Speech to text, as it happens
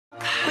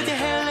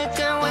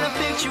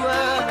picked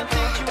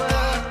you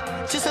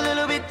up, just a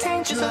little bit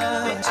dangerous.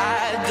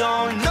 I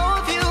don't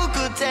know if you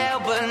could tell,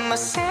 but my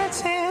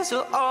senses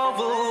are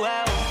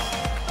overwhelmed.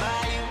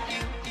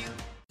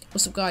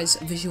 What's up guys,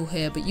 Visual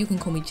here, but you can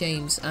call me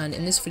James, and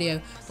in this video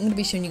I'm going to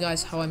be showing you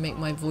guys how I make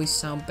my voice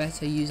sound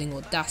better using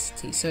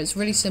Audacity. So it's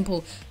really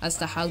simple as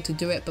to how to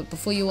do it, but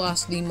before you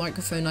ask, the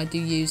microphone I do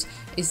use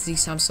is the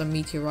Samsung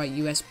Meteorite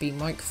USB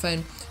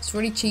microphone. It's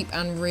really cheap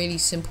and really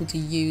simple to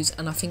use,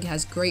 and I think it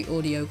has great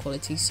audio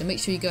quality, so make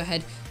sure you go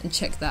ahead and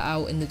check that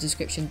out in the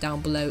description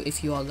down below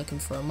if you are looking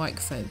for a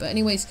microphone. But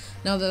anyways,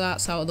 now that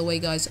that's out of the way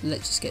guys,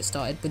 let's just get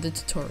started with the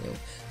tutorial.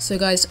 So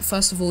guys,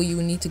 first of all you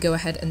will need to go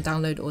ahead and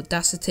download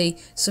Audacity.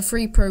 It's a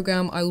free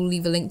program, I will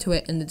leave a link to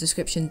it in the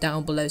description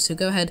down below, so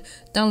go ahead,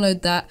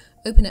 download that,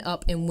 open it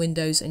up in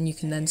Windows, and you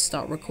can then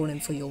start recording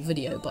for your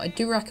video. But I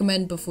do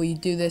recommend before you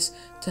do this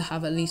to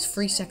have at least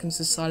 3 seconds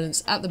of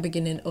silence at the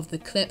beginning of the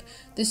clip.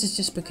 This is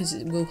just because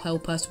it will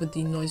help us with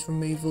the noise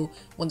removal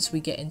once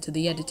we get into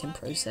the editing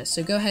process.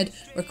 So go ahead,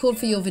 record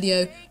for your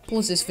video,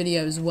 pause this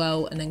video as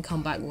well, and then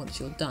come back once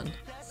you're done.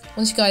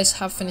 Once you guys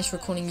have finished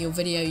recording your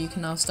video, you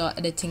can now start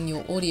editing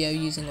your audio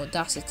using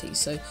Audacity.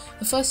 So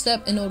the first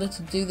step in order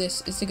to do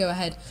this is to go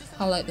ahead,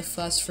 highlight the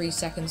first 3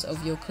 seconds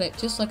of your clip,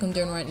 just like I'm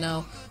doing right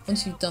now.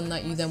 Once you've done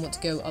that, you then want to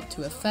go up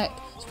to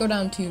Effect, scroll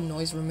down to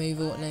Noise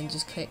Removal, and then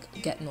just click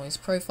Get Noise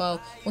Profile.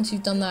 Once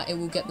you've done that, it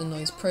will get the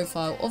noise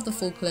profile of the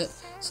full clip.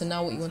 So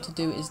now what you want to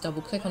do is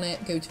double click on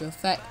it, go to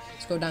Effect,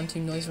 scroll down to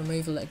Noise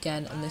Removal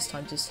again, and this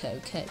time just hit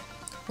OK.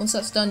 Once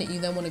that's done, you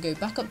then want to go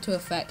back up to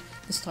Effect,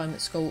 this time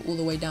scroll all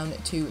the way down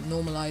to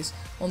Normalize.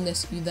 On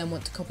this, you then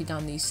want to copy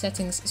down these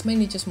settings, it's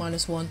mainly just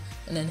 -1,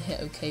 and then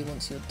hit OK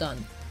once you're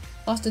done.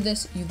 After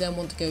this, you then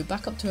want to go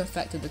back up to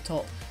Effect at the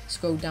top,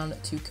 scroll down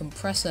to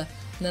Compressor,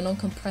 and then on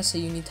Compressor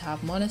you need to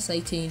have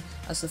 -18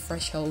 as the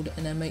threshold,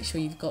 and then make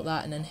sure you've got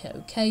that and then hit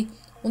OK.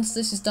 Once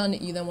this is done,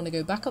 you then want to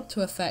go back up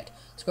to Effect,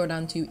 scroll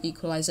down to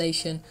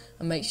Equalization,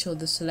 and make sure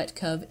the Select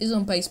Curve is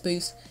on Bass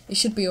Boost. It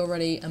should be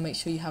already, and make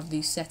sure you have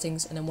these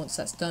settings, and then once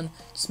that's done,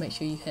 just make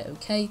sure you hit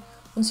OK.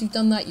 Once you've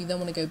done that, you then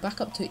want to go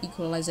back up to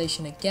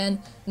Equalization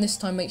again, and this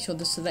time make sure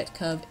the Select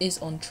Curve is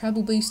on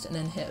Treble Boost, and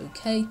then hit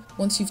OK.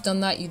 Once you've done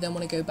that, you then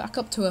want to go back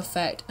up to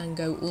Effect and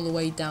go all the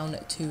way down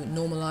to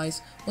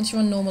Normalize. Once you're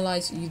on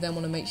Normalize, you then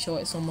want to make sure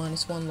it's on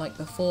 -1 like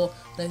before,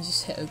 and then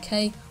just hit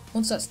OK.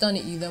 Once that's done,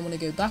 you then want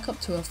to go back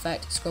up to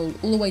Effect, scroll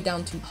all the way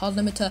down to Hard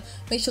Limiter,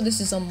 make sure this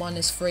is on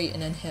 -3,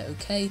 and then hit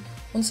OK.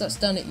 Once that's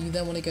done, you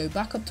then want to go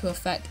back up to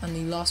Effect, and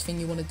the last thing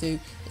you want to do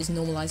is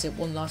normalize it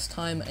one last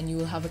time, and you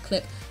will have a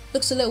clip.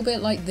 Looks a little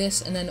bit like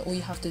this, and then all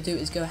you have to do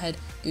is go ahead,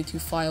 go to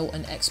File,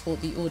 and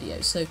export the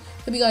audio. So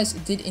hope you guys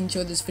did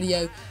enjoy this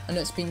video. I know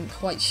it's been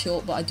quite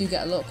short, but I do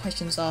get a lot of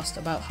questions asked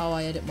about how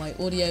I edit my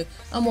audio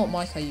and what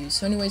mic I use.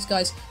 So anyways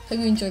guys, hope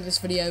you enjoyed this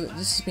video.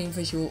 This has been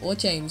Visual or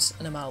James,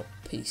 and I'm out.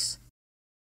 Peace.